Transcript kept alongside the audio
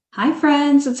Hi,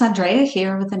 friends. It's Andrea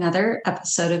here with another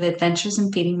episode of Adventures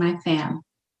in Feeding My Fam.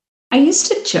 I used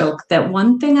to joke that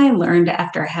one thing I learned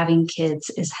after having kids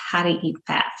is how to eat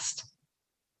fast.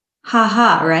 Ha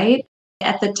ha, right?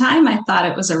 At the time, I thought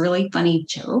it was a really funny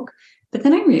joke, but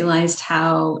then I realized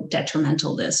how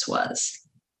detrimental this was.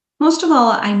 Most of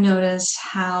all, I noticed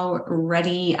how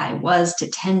ready I was to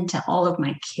tend to all of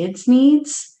my kids'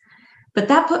 needs, but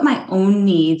that put my own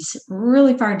needs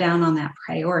really far down on that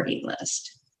priority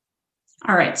list.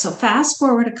 All right, so fast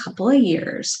forward a couple of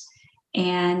years,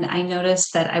 and I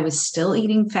noticed that I was still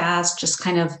eating fast, just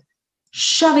kind of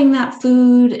shoving that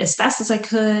food as fast as I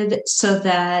could so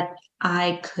that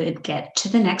I could get to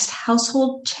the next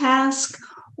household task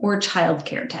or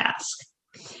childcare task.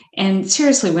 And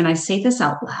seriously, when I say this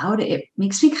out loud, it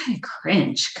makes me kind of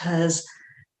cringe because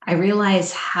I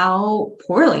realize how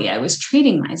poorly I was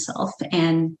treating myself.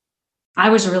 And I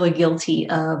was really guilty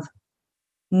of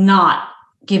not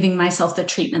giving myself the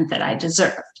treatment that I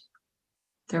deserved.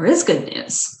 There is good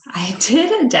news. I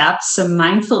did adapt some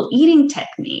mindful eating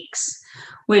techniques,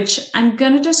 which I'm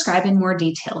going to describe in more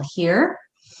detail here.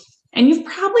 And you've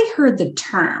probably heard the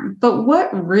term, but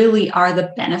what really are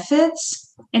the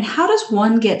benefits and how does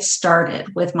one get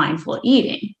started with mindful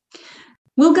eating?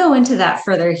 We'll go into that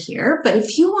further here, but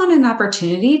if you want an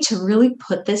opportunity to really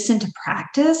put this into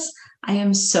practice, I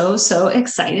am so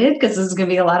excited because this is going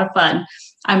to be a lot of fun.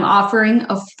 I'm offering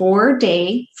a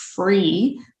 4-day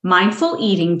free mindful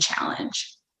eating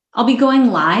challenge. I'll be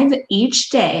going live each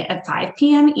day at 5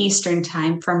 p.m. Eastern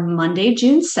Time from Monday,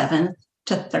 June 7th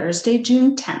to Thursday,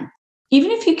 June 10th. Even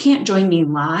if you can't join me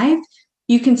live,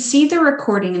 you can see the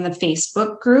recording in the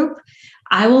Facebook group.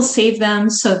 I will save them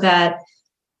so that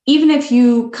even if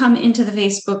you come into the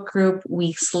Facebook group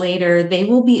weeks later, they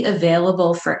will be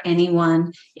available for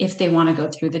anyone if they want to go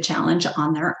through the challenge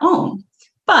on their own.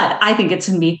 But I think it's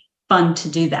going to be fun to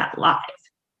do that live.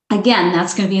 Again,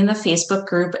 that's going to be in the Facebook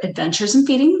group, Adventures in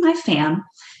Feeding My Fam.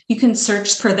 You can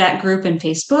search for that group in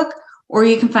Facebook, or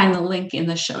you can find the link in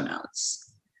the show notes.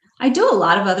 I do a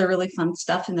lot of other really fun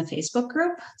stuff in the Facebook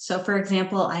group. So for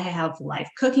example, I have live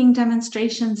cooking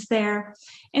demonstrations there,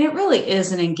 and it really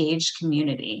is an engaged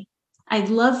community. I'd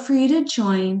love for you to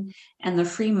join, and the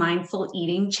free mindful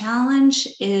eating challenge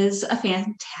is a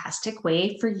fantastic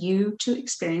way for you to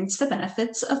experience the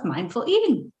benefits of mindful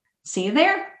eating. See you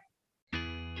there.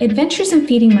 Adventures in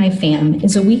Feeding My Fam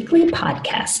is a weekly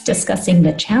podcast discussing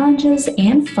the challenges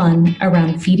and fun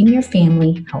around feeding your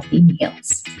family healthy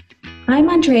meals. I'm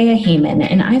Andrea Heyman,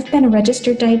 and I've been a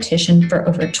registered dietitian for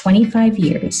over 25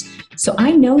 years, so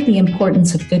I know the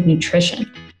importance of good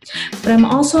nutrition. But I'm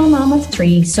also a mom of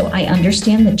 3, so I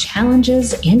understand the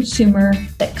challenges and humor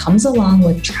that comes along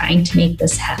with trying to make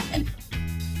this happen.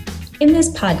 In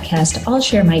this podcast, I'll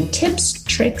share my tips,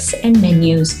 tricks, and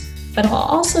menus, but I'll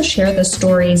also share the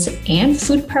stories and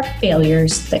food prep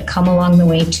failures that come along the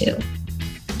way too.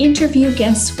 Interview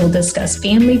guests will discuss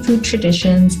family food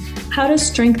traditions, how to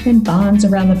strengthen bonds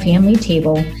around the family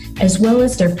table, as well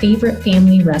as their favorite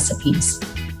family recipes.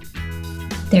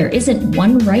 There isn't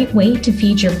one right way to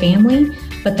feed your family,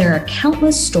 but there are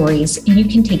countless stories, and you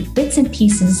can take bits and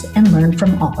pieces and learn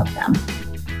from all of them.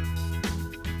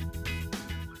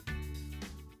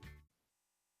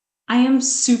 I am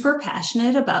super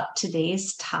passionate about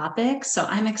today's topic, so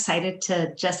I'm excited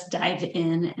to just dive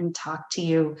in and talk to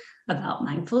you about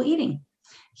mindful eating.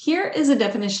 Here is a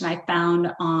definition I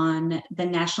found on the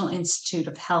National Institute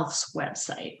of Health's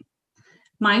website.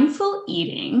 Mindful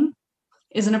eating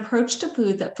is an approach to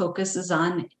food that focuses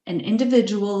on an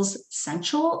individual's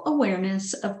sensual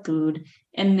awareness of food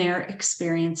and their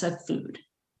experience of food.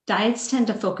 Diets tend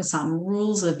to focus on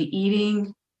rules of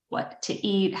eating, what to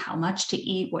eat, how much to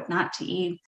eat, what not to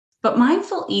eat. But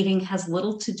mindful eating has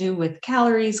little to do with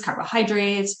calories,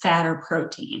 carbohydrates, fat, or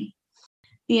protein.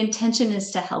 The intention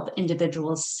is to help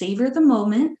individuals savor the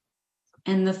moment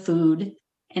and the food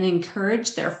and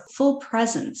encourage their full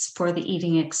presence for the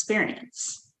eating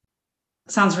experience.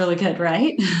 Sounds really good,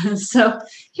 right? So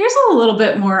here's a little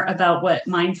bit more about what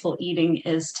mindful eating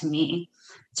is to me.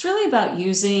 It's really about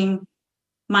using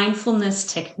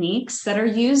mindfulness techniques that are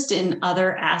used in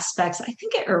other aspects. I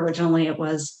think originally it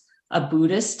was a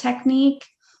Buddhist technique,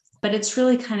 but it's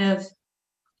really kind of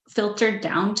filtered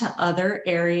down to other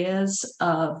areas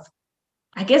of,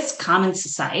 I guess, common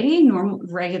society, normal,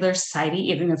 regular society,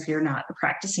 even if you're not a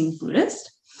practicing Buddhist.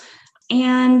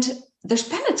 And there's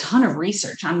been a ton of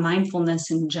research on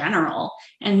mindfulness in general,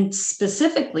 and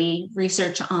specifically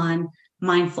research on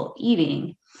mindful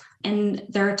eating. And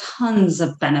there are tons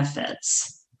of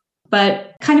benefits.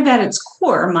 But kind of at its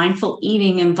core, mindful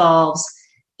eating involves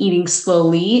eating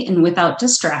slowly and without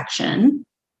distraction,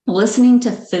 listening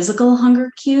to physical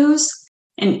hunger cues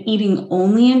and eating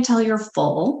only until you're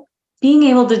full, being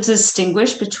able to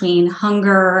distinguish between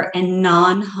hunger and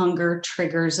non-hunger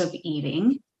triggers of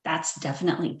eating, that's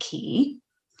definitely key.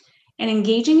 And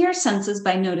engaging your senses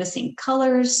by noticing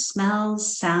colors,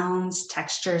 smells, sounds,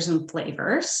 textures, and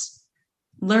flavors.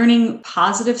 Learning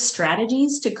positive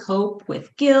strategies to cope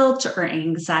with guilt or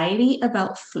anxiety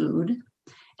about food.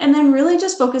 And then really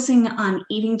just focusing on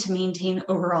eating to maintain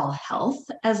overall health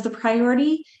as the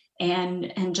priority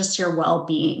and just your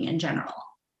well-being in general.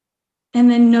 And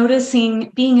then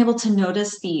being able to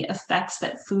notice the effects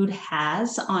that food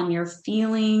has on your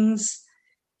feelings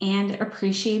and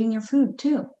appreciating your food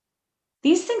too.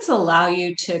 These things allow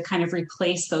you to kind of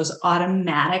replace those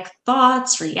automatic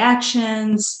thoughts,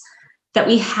 reactions that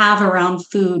we have around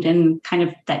food and kind of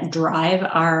that drive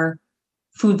our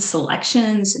food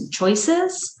selections and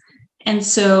choices. And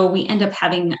so we end up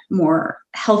having more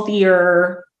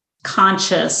healthier,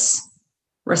 conscious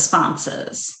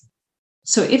responses.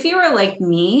 So if you are like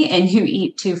me and you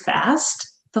eat too fast,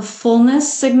 the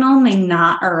fullness signal may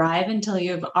not arrive until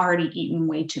you've already eaten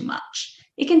way too much.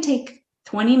 It can take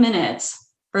 20 minutes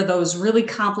for those really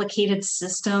complicated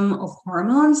system of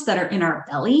hormones that are in our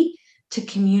belly to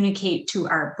communicate to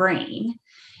our brain.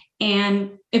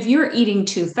 And if you're eating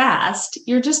too fast,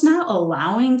 you're just not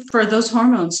allowing for those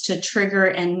hormones to trigger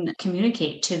and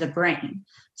communicate to the brain.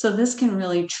 So this can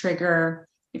really trigger,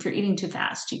 if you're eating too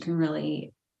fast, you can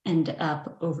really end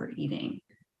up overeating.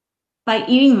 By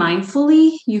eating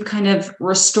mindfully, you kind of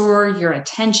restore your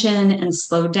attention and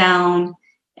slow down,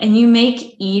 and you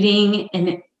make eating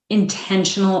an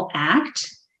intentional act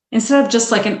instead of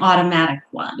just like an automatic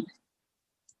one.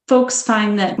 Folks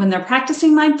find that when they're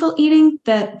practicing mindful eating,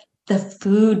 that the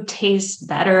food tastes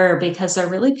better because they're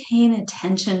really paying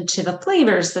attention to the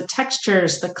flavors, the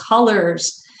textures, the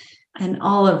colors, and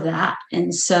all of that.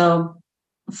 And so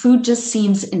food just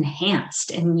seems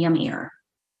enhanced and yummier.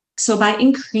 So by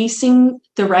increasing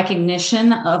the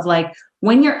recognition of like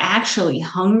when you're actually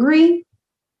hungry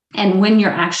and when you're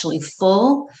actually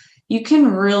full, you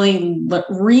can really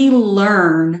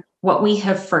relearn what we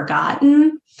have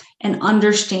forgotten and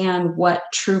understand what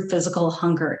true physical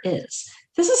hunger is.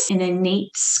 This is an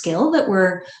innate skill that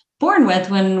we're born with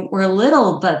when we're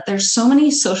little, but there's so many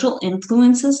social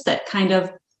influences that kind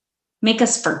of make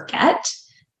us forget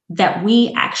that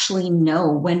we actually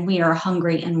know when we are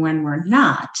hungry and when we're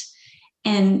not.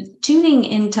 And tuning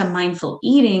into mindful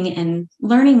eating and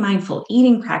learning mindful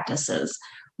eating practices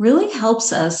really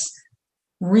helps us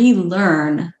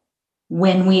relearn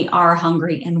when we are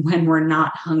hungry and when we're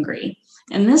not hungry.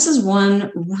 And this is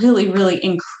one really, really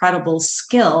incredible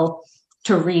skill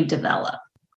to redevelop.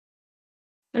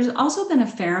 There's also been a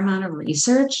fair amount of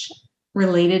research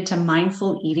related to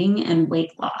mindful eating and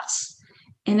weight loss.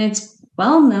 And it's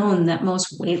well known that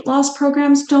most weight loss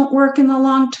programs don't work in the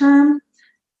long term.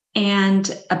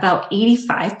 And about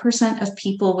 85% of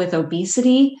people with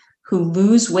obesity who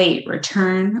lose weight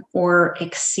return or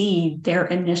exceed their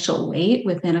initial weight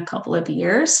within a couple of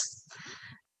years.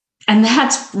 And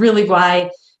that's really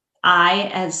why I,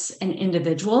 as an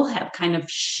individual, have kind of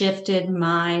shifted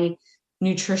my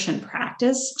nutrition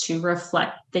practice to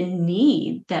reflect the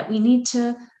need that we need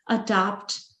to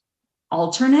adopt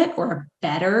alternate or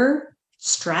better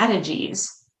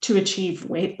strategies to achieve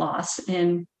weight loss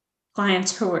in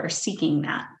clients who are seeking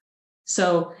that.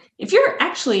 So if you're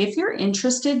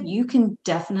interested, you can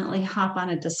definitely hop on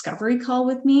a discovery call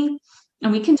with me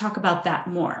and we can talk about that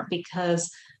more, because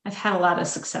I've had a lot of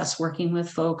success working with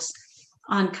folks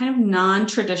on kind of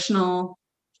non-traditional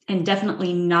and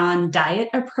definitely non-diet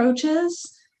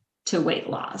approaches to weight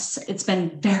loss. It's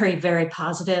been very, very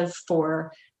positive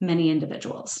for many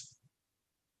individuals.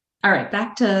 All right,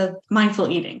 back to mindful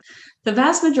eating. The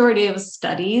vast majority of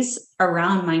studies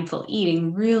around mindful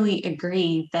eating really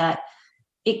agree that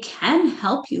it can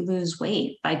help you lose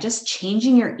weight by just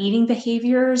changing your eating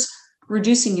behaviors,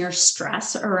 reducing your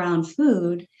stress around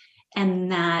food,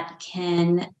 and that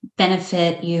can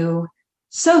benefit you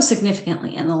so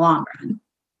significantly in the long run.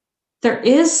 There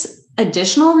is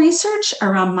additional research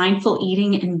around mindful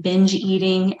eating and binge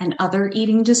eating and other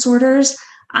eating disorders.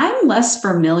 I'm less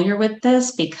familiar with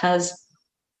this because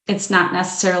it's not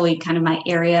necessarily kind of my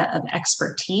area of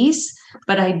expertise,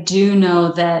 but I do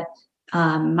know that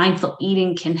mindful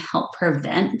eating can help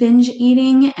prevent binge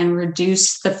eating and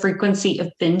reduce the frequency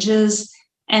of binges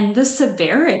and the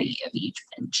severity of each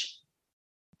binge.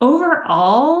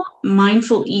 Overall,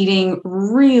 mindful eating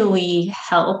really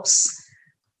helps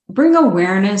bring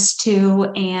awareness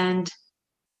to and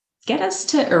get us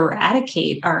to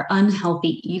eradicate our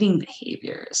unhealthy eating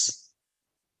behaviors.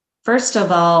 First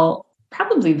of all,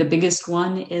 Probably the biggest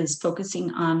one is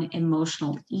focusing on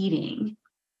emotional eating.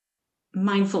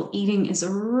 Mindful eating is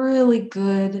a really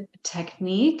good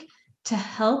technique to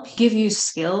help give you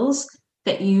skills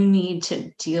that you need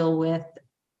to deal with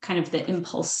kind of the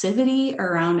impulsivity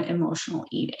around emotional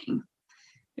eating.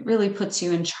 It really puts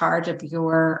you in charge of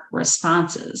your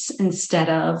responses instead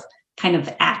of kind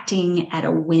of acting at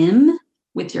a whim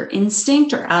with your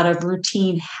instinct or out of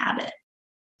routine habit.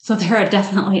 So there are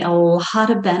definitely a lot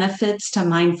of benefits to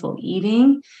mindful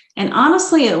eating. And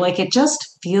honestly, it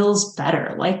just feels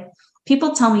better. Like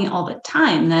people tell me all the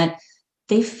time that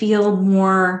they feel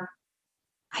more,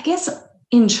 I guess,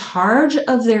 in charge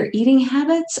of their eating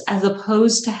habits as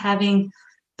opposed to having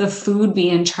the food be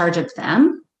in charge of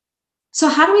them. So,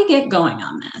 how do we get going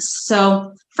on this?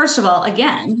 So, first of all,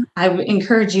 again, I would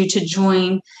encourage you to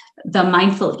join the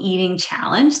Mindful Eating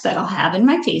Challenge that I'll have in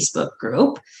my Facebook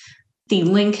group. The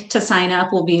link to sign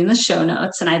up will be in the show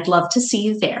notes, and I'd love to see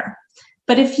you there.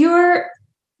 But if you're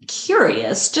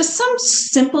curious, just some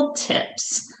simple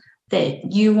tips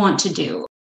that you want to do,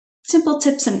 simple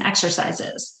tips and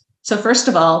exercises. So, first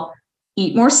of all,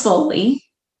 eat more slowly,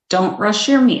 don't rush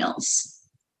your meals.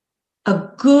 A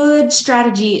good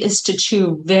strategy is to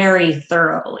chew very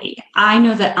thoroughly. I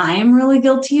know that I am really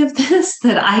guilty of this,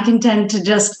 that I can tend to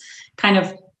just kind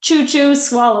of chew,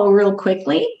 swallow real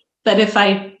quickly. But if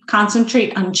I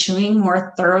concentrate on chewing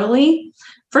more thoroughly,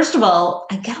 first of all,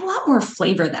 I get a lot more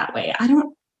flavor that way.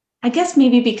 I guess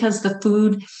maybe because the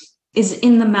food is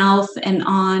in the mouth and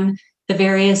on the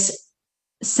various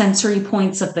sensory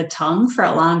points of the tongue for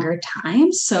a longer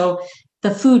time. So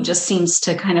the food just seems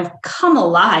to kind of come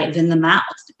alive in the mouth,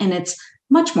 and it's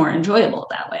much more enjoyable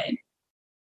that way.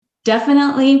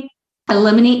 Definitely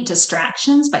eliminate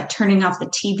distractions by turning off the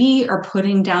TV or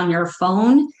putting down your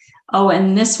phone. Oh,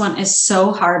 and this one is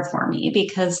so hard for me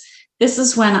because this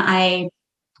is when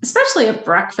especially at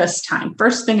breakfast time,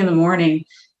 first thing in the morning,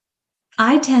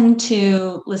 I tend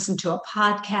to listen to a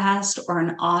podcast or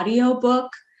an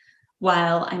audiobook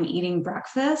while I'm eating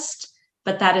breakfast,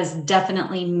 but that is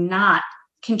definitely not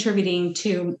contributing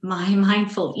to my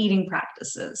mindful eating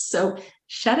practices. So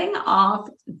shutting off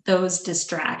those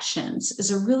distractions is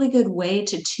a really good way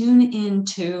to tune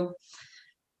into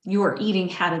your eating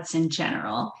habits in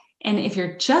general. And if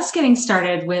you're just getting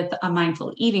started with a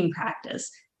mindful eating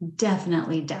practice,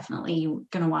 definitely you're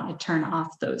going to want to turn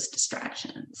off those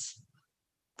distractions.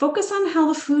 Focus on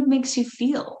how the food makes you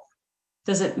feel.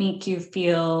 Does it make you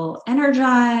feel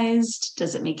energized?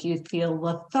 Does it make you feel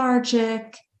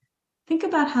lethargic? Think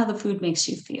about how the food makes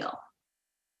you feel.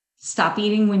 Stop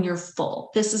eating when you're full.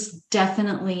 This is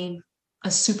definitely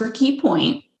a super key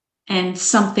point and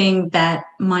something that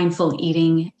mindful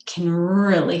eating can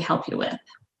really help you with.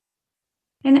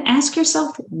 And ask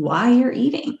yourself why you're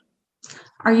eating.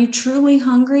 Are you truly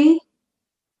hungry?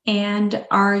 And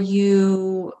are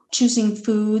you choosing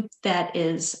food that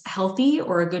is healthy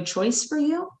or a good choice for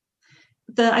you?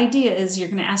 The idea is you're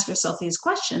going to ask yourself these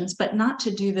questions, but not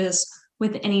to do this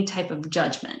with any type of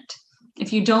judgment.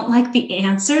 If you don't like the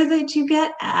answer that you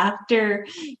get after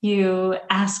you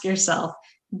ask yourself,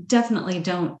 definitely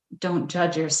don't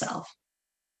judge yourself.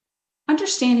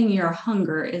 Understanding your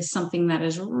hunger is something that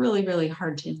is really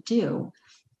hard to do.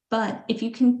 But if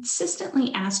you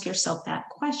consistently ask yourself that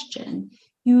question,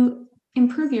 you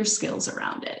improve your skills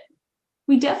around it.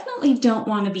 We definitely don't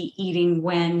want to be eating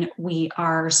when we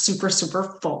are super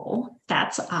full.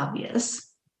 That's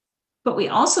obvious. But we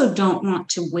also don't want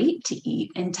to wait to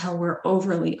eat until we're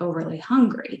overly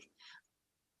hungry.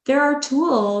 There are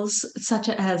tools such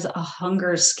as a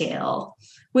hunger scale,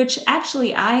 which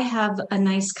actually I have a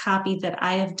nice copy that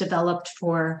I have developed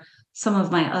for some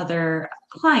of my other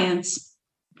clients.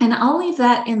 And I'll leave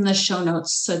that in the show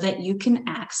notes so that you can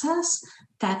access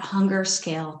that hunger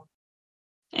scale.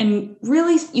 And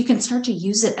really, you can start to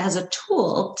use it as a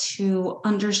tool to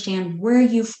understand where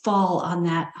you fall on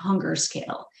that hunger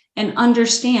scale and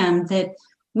understand that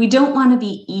we don't want to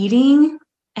be eating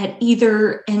at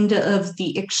either end of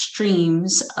the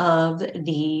extremes of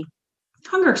the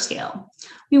hunger scale.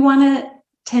 We want to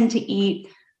tend to eat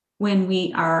when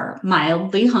we are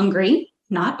mildly hungry,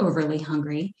 not overly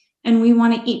hungry, and we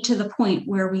want to eat to the point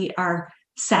where we are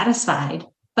satisfied,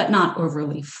 but not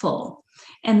overly full.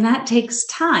 And that takes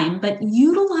time, but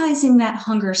utilizing that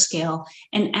hunger scale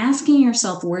and asking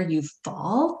yourself where you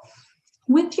fall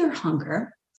with your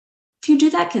hunger, if you do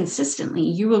that consistently,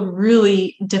 you will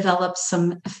really develop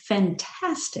some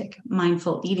fantastic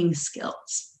mindful eating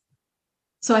skills.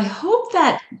 So I hope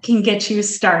that can get you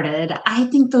started. I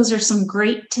think those are some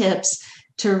great tips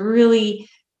to really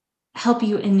help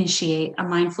you initiate a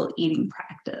mindful eating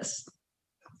practice.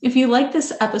 If you like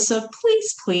this episode,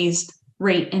 please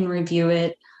rate and review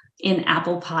it in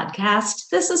Apple Podcast.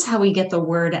 This is how we get the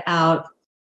word out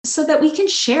so that we can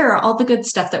share all the good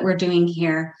stuff that we're doing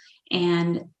here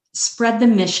and spread the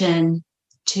mission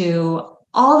to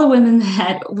all the women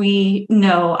that we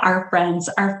know, our friends,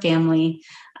 our family,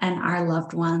 and our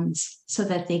loved ones, so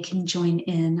that they can join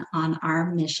in on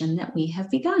our mission that we have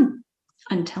begun.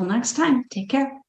 Until next time, take care.